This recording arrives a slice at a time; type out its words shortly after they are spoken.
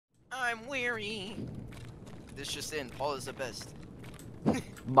I'm weary. This just in, Paul is the best.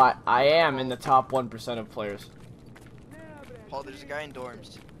 But I am in the top 1% of players. Paul, there's a guy in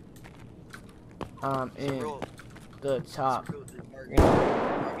dorms. In the top.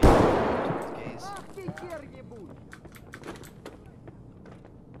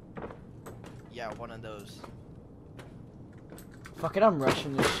 Yeah, one of those. Fuck it, I'm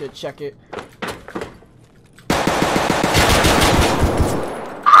rushing this shit. Check it.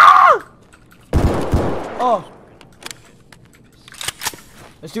 Ah! Oh.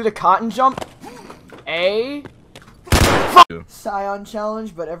 Let's do the cotton jump. Scion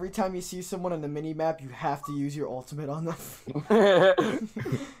challenge, but every time you see someone on the mini map, you have to use your ultimate on them. For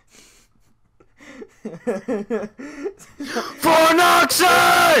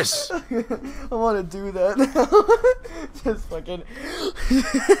Noxus! I want to do that. Just fucking.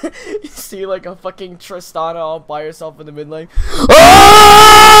 You see like a fucking Tristana all by herself in the mid lane.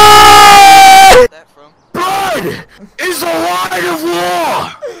 That from? Blood is the line of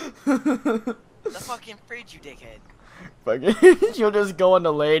war! The fucking fridge, you dickhead. Fucking, she'll just go on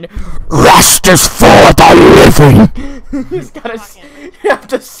the lane. Rest is for the living! You just gotta. You have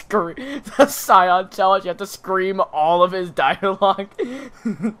to scream. The Scion challenge. You have to scream all of his dialogue.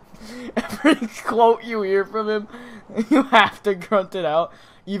 Every quote you hear from him, you have to grunt it out.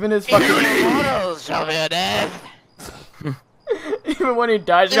 Even his fucking. Immortals shall be death. Even when he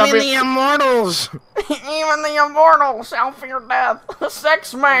dies, Even the immortals! Even the immortals shall fear death. The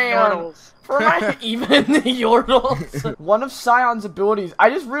sex man. For my even the yordles. One of Scion's abilities. I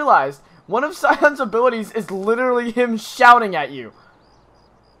just realized one of Scion's abilities is literally him shouting at you.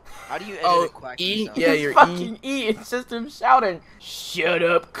 How do you edit a quack E? sound? Yeah, your Fucking E. It's just him shouting. Shut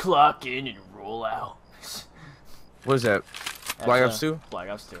up, clock in, and roll out. What is that? Black Ops 2? Black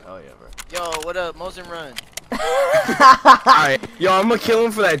Ops 2. Hell yeah, bro. Yo, what up, Mosin Run? Alright, yo, I'm gonna kill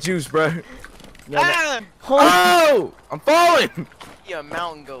him for that juice, bro. Yeah, Oh! I'm falling! Yeah,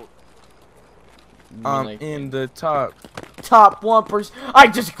 mountain goat. In the top. Top 1%. I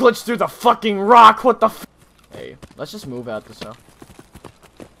just glitched through the fucking rock. What the f? Hey, let's just move out this though.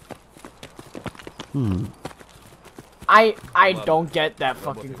 I don't get that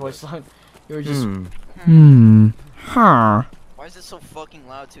fucking voice line. You were just. Huh. Why is it so fucking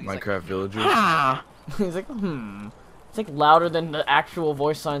loud too? He's Minecraft like, villagers. He's like, It's like louder than the actual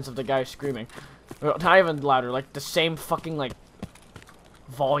voice lines of the guy screaming. Well, not even louder, like the same fucking like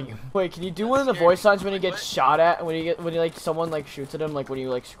volume. Wait, can you do one of the voice lines when he gets shot at? When he like someone like shoots at him, like when you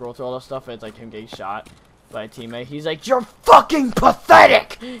like scroll through all that stuff and it's like him getting shot by a teammate. He's like, "You're fucking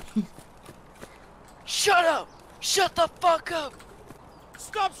pathetic." Shut up! Shut the fuck up!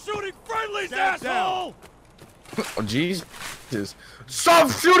 Stop shooting friendlies, asshole! Oh, jeez. Stop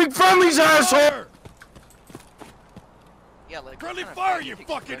shooting friendlies, asshole! Yeah, like Friendly fire, you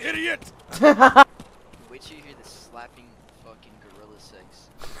fucking idiot! Wait till you hear the slapping fucking gorilla sex.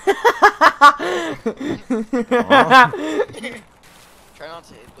 Try not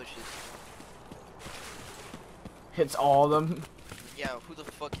to hit bushes. Hits all of them. Yeah, who the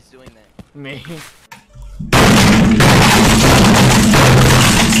fuck is doing that? Me.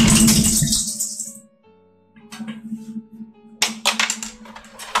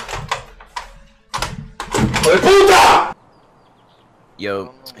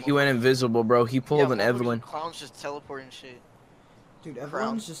 Yo, he went invisible, bro. He pulled an Evelyn. Clowns just teleporting shit. Dude,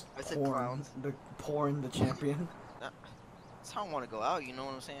 everyone's just I said porn. clowns. Porn the champion. That's how I want to go out, you know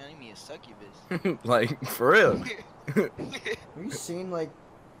what I'm saying? I need me a succubus. Like, for real. Have you seen like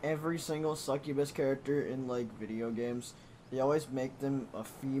every single succubus character in like video games? They always make them a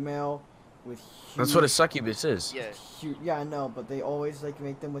female with huge... That's what a succubus is. Yeah. Yeah, I know, but they always like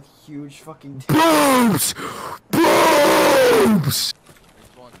make them with huge fucking Boobs! Boobs!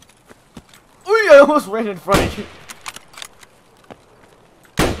 There's one. Ooh, I almost ran in front of you.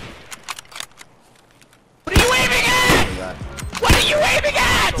 What are you aiming at? What are you aiming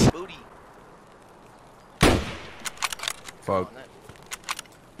at? Booty. Fuck.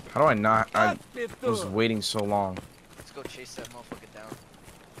 How do I not? I was waiting so long. Let's go chase that motherfucker down.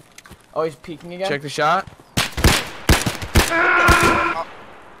 Oh, he's peeking again? Check the shot.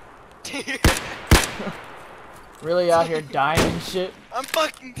 Really out here dying and shit? I'm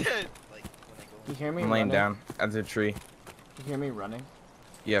fucking dead. Like, when I go You hear me I'm laying running? down at the tree. You hear me running?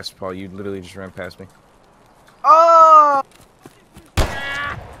 Yes, Paul, you literally just ran past me. Oh! kill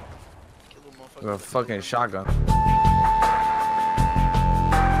the motherfucker. With a fucking shotgun.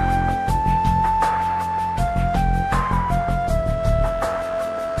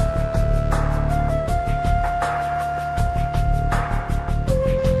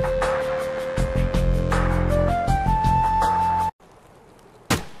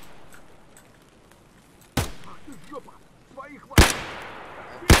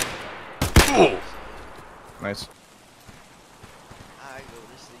 Nice.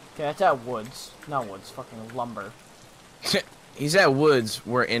 Okay, that's at woods. Not woods, fucking lumber. He's at woods.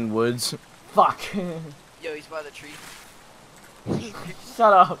 We're in woods. Fuck. Yo, he's by the tree.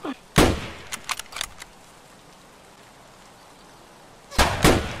 Shut up.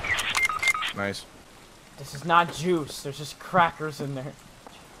 Nice. This is not juice. There's just crackers in there.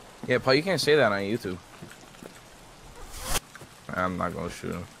 Yeah, Paul, you can't say that on YouTube. I'm not gonna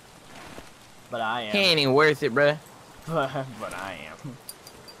shoot him. But I am. He ain't even worth it, bruh. But I am.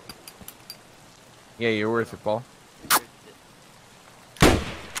 Yeah, you're worth it, Paul.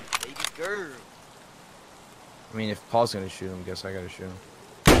 Baby girl. I mean, if Paul's gonna shoot him, guess I gotta shoot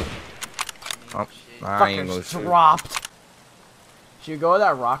him. Oh, I ain't gonna Fuckers shoot. dropped. Should you go with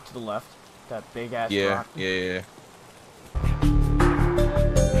that rock to the left? That big ass Yeah, rock. yeah.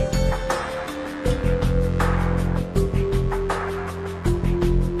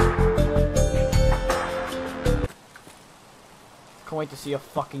 Can't wait to see a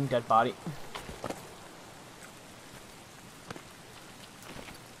fucking dead body.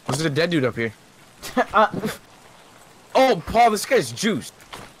 There's a dead dude up here. uh, Oh, Paul, this guy's juiced.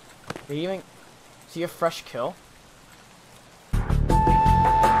 did he even see a fresh kill?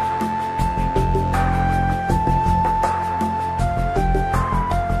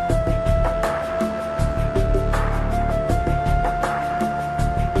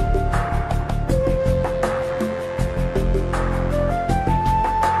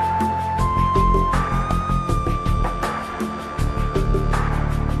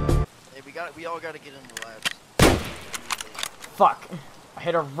 We all gotta get in the labs. Fuck. I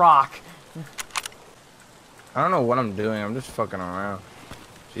hit a rock. I don't know what I'm doing. I'm just fucking around.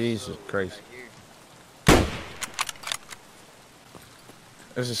 Jesus Christ. Right here.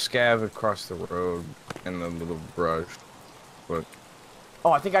 There's a scav across the road in the little brush. But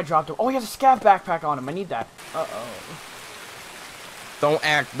Oh, I think I dropped him. Oh, he has a scav backpack on him. I need that. Uh-oh. don't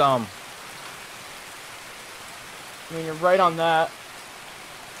act dumb. I mean, you're right on that.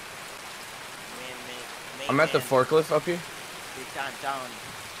 I'm at the forklift up here. Big time town.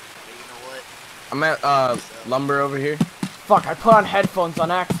 But you know what? I'm at lumber over here. Fuck, I put on headphones on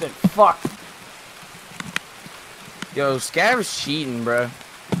accident. Fuck. Yo, Scav's cheating, bruh.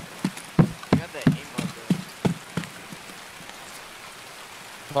 You got that aim up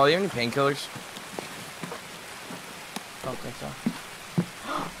though. Paul, you have any painkillers? Don't think so.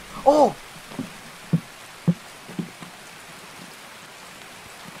 Oh!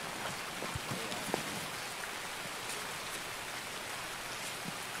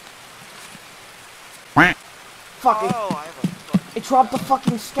 Fuck it. Oh, I have a fucking. It dropped the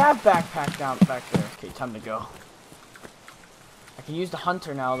fucking scav backpack down back there. Okay, time to go. I can use the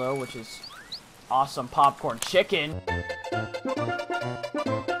hunter now though, which is awesome. Popcorn chicken.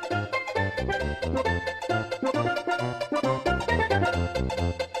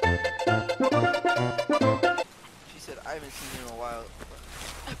 She said, I haven't seen you in a while.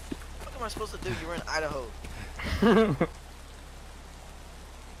 What am I supposed to do? You were in Idaho.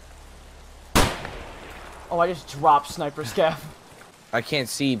 Oh, I just dropped sniper scav. I can't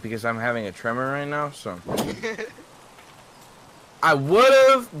see because I'm having a tremor right now, so. I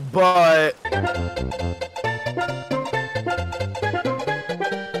would've, but.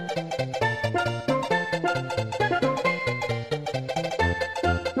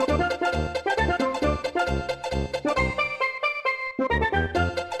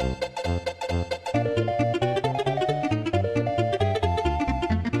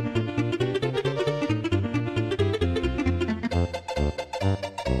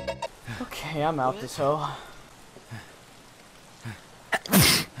 Okay, I'm out this hoe.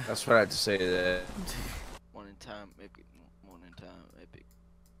 That's what I have to say to that. One in time, epic. One in time, epic.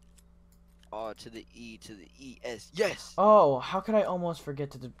 R to the E to the ES. Yes! Oh, how could I almost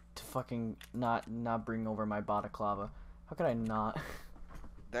forget to fucking not bring over my balaclava? How could I not?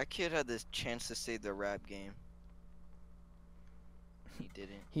 That kid had this chance to save the rap game. He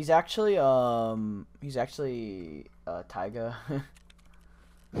didn't. He's actually Taiga.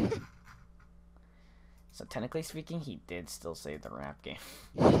 So technically speaking, he did still save the rap game.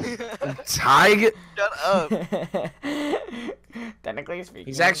 Tiger? Shut up! Technically speaking,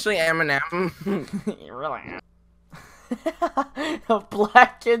 He's actually Eminem. he really is. A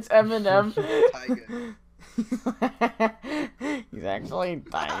black kid's Eminem. Tiger. He's actually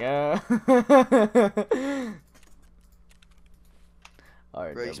Taiga.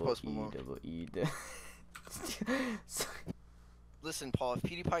 R Bro, you're supposed to double move E on. double E. Listen, Paul, if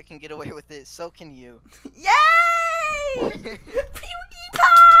PewDiePie can get away with it, so can you. Yay!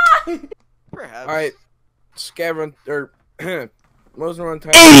 PewDiePie! Perhaps. Alright. Scavenger or most run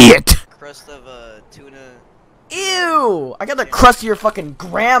time. Idiot! Crust of tuna. Ew! I got the crust of your fucking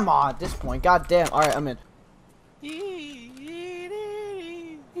grandma at this point. God damn. Alright, I'm in.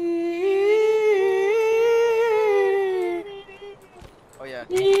 Oh yeah.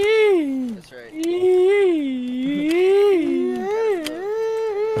 That's right.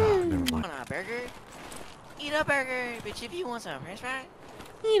 Want a burger? Eat a burger, bitch. If you want some French fries.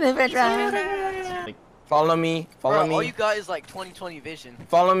 Eat a French fries. Follow me. Follow Bro, all me. you got is like 20/20 vision.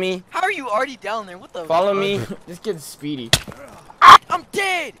 Follow me. How are you already down there? What the? Follow fuck? me. This kid's speedy. I'm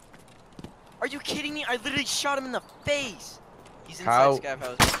dead. Are you kidding me? I literally shot him in the face. He's inside How- Scav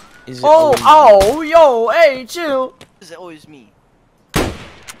house. Is it Oh, always oh, yo, hey, chill. Is it always me?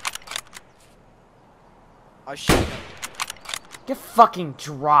 I shoot him. Get fucking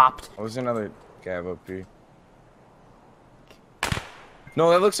dropped. Oh, there's another Gav up here. No,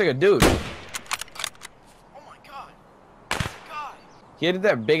 that looks like a dude. Oh my god. That's a guy. He had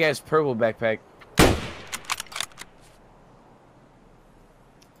that big ass purple backpack.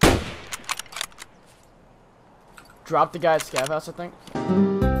 Drop the guy at Scav House, I think.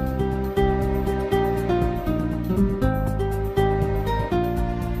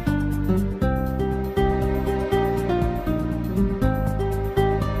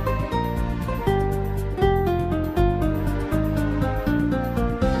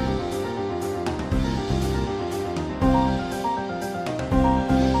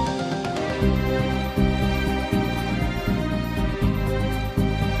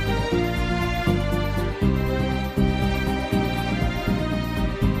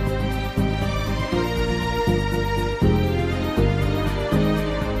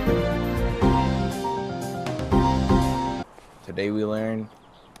 Today we learned,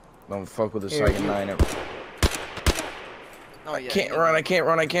 don't fuck with the Here, second you- nine. Oh yeah. Can't run, I can't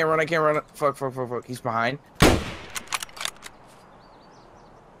run, I can't run, I can't run. Fuck, fuck, fuck, fuck. He's behind.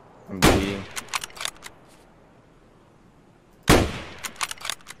 I'm bleeding.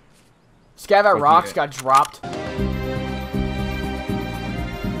 Scav at Fuck Rocks yeah. got dropped.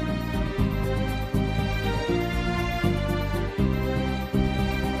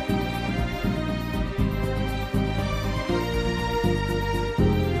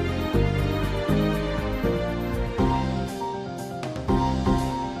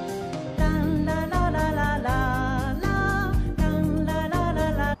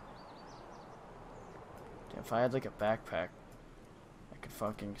 If I had like a backpack, I could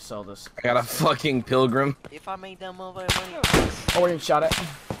fucking sell this. I got a fucking pilgrim. If I make that motherfucker money, Oh, we're getting shot at.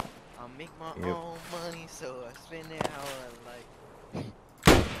 I'll make my Yep. own money, so I spend it how I like.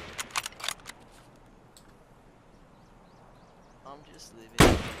 I'm just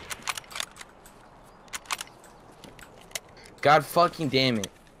living. God fucking damn it.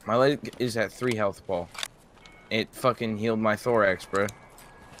 My leg is at 3 health, Paul. It fucking healed my thorax, bro.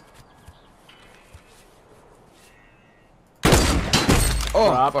 Oh,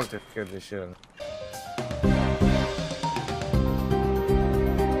 Dropped. fuck, that scared the shit out of me.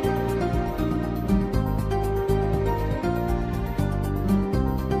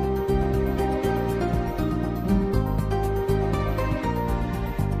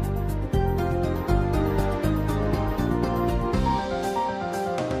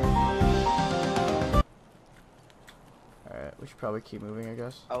 Alright, we should probably keep moving, I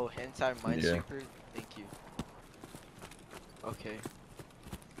guess. Oh, hentai Yeah. minesweeper. Thank you. Okay.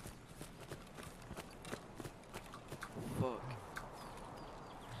 Fuck.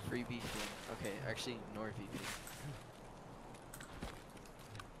 Free VPN. Okay, actually, NordVPN.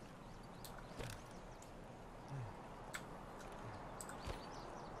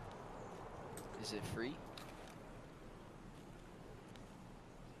 Is it free?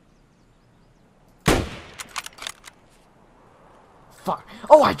 Fuck.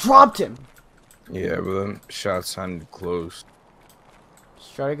 Oh, I dropped him! Yeah, but then shots sounded close.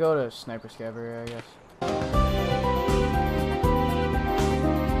 Let's try to go to Sniper Scav area, I guess.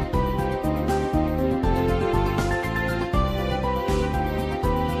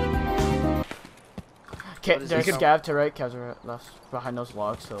 Okay, What is there's this? Scav to right, Cavs are left behind those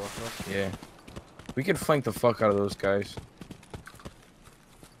logs, so left of us. Yeah. We could flank the fuck out of those guys.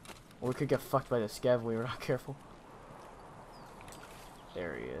 Or we could get fucked by the Scav if we were not careful.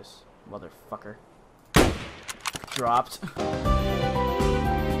 There he is. Motherfucker. Dropped.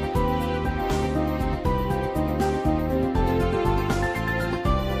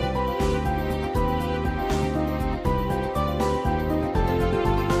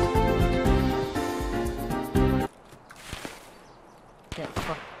 Can't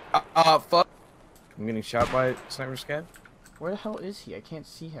fuck. Fuck. I'm getting shot by a sniper scav. Where the hell is he? I can't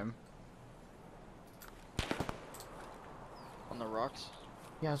see him. On the rocks?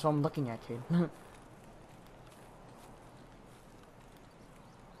 Yeah, that's what I'm looking at, Cade.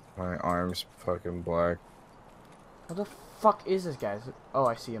 My arm's fucking black. What the fuck is this guy? Oh,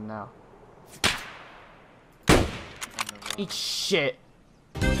 I see him now. On the Eat rocks. shit.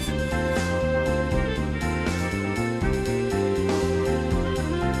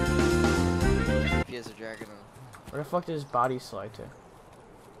 He has a dragon on. Where the fuck did his body slide to?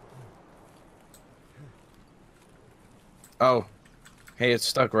 Oh. Hey, it's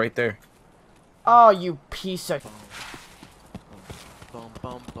stuck right there. Oh, you piece of... Boom,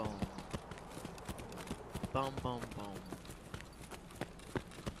 boom, boom. Boom, boom, boom.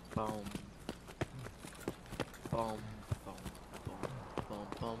 Boom. Boom, boom, boom, boom,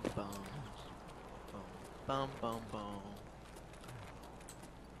 boom, boom. Boom, boom, boom.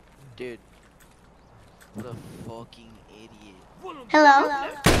 Dude. What a fucking idiot. Hello?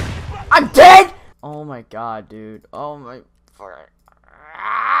 I'm dead! Oh my god, dude. Oh my...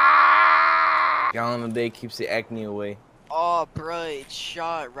 Gallon a day keeps the acne away. Oh, bruh, it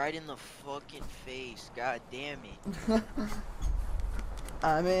shot right in the fucking face. God damn it.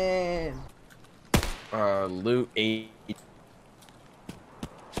 I'm in. Loot 8.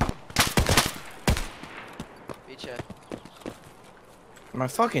 Bitch, My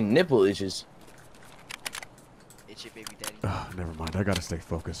fucking nipple itches. it's your baby daddy. Never mind, I gotta stay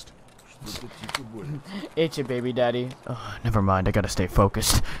focused. It's your baby daddy. Oh, never mind, I gotta stay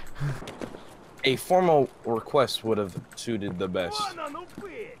focused. A formal request would have suited the best.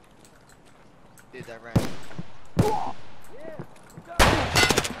 Dude, that ran.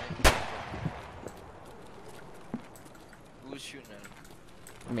 Who was shooting at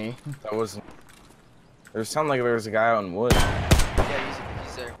him? Me. That wasn't. It sounded like there was a guy on wood. Yeah,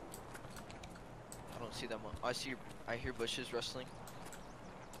 he's there. I don't see that one. I hear bushes rustling.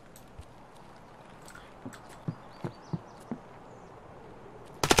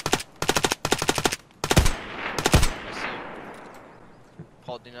 I see him.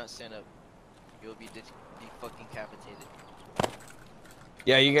 Paul, do not stand up. You'll be fucking decapitated.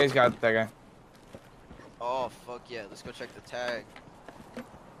 Yeah, you guys got that guy. Oh, fuck yeah. Let's go check the tag.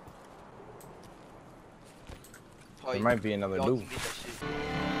 Paul, There might be another y'all loot. can get that shit.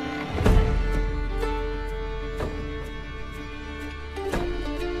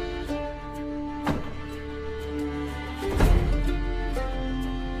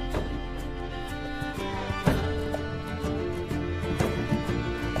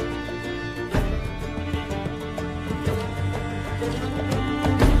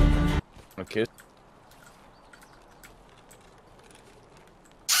 Okay.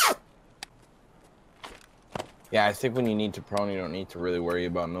 Yeah, I think when you need to prone, you don't need to really worry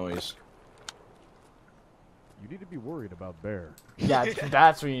about noise. You need to be worried about Bear. Yeah,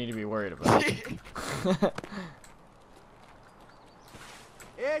 that's what you need to be worried about. He's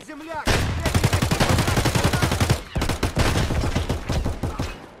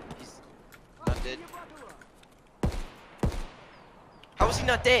not dead. How is he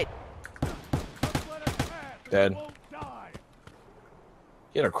not dead? Dead.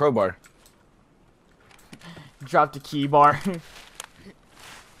 He had a crowbar. Drop the key bar.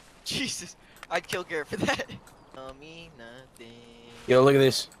 Jesus, I'd kill Garrett for that. Tell me nothing. Yo, look at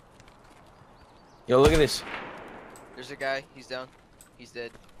this. Yo, look at this. There's a guy. He's down. He's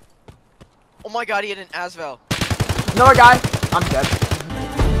dead. Oh my god, he had an Asval. Another guy. I'm dead.